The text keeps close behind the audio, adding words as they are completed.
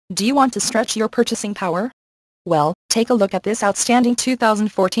Do you want to stretch your purchasing power? Well, take a look at this outstanding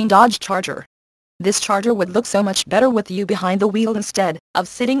 2014 Dodge Charger. This Charger would look so much better with you behind the wheel instead of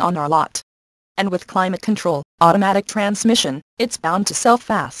sitting on our lot. And with climate control, automatic transmission, it's bound to sell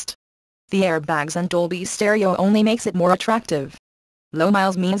fast. The airbags and Dolby stereo only makes it more attractive. Low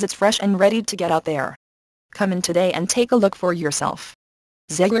miles means it's fresh and ready to get out there. Come in today and take a look for yourself.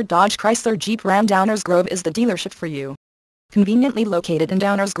 Zeigler Dodge Chrysler Jeep Ram Downers Grove is the dealership for you. Conveniently located in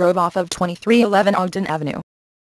Downers Grove off of 2311 Ogden Avenue.